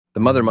The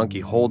mother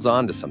monkey holds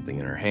on to something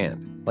in her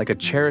hand, like a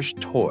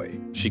cherished toy.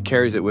 She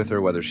carries it with her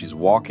whether she's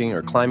walking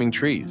or climbing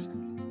trees.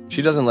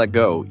 She doesn't let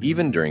go,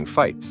 even during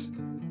fights.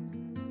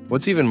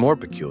 What's even more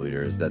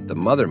peculiar is that the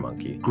mother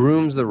monkey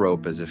grooms the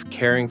rope as if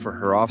caring for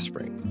her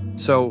offspring.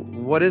 So,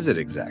 what is it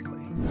exactly?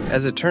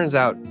 As it turns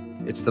out,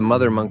 it's the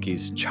mother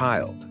monkey's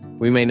child.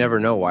 We may never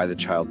know why the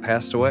child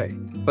passed away,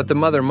 but the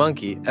mother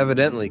monkey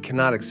evidently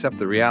cannot accept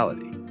the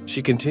reality.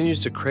 She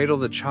continues to cradle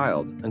the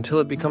child until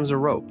it becomes a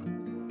rope.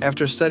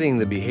 After studying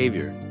the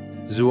behavior,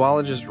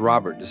 zoologist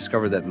Robert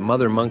discovered that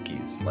mother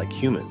monkeys, like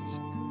humans,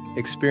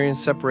 experience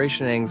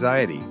separation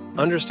anxiety,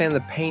 understand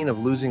the pain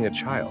of losing a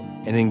child,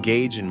 and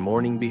engage in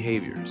mourning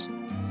behaviors.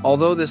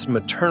 Although this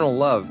maternal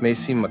love may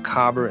seem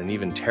macabre and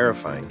even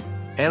terrifying,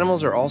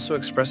 animals are also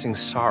expressing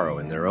sorrow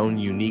in their own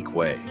unique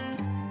way.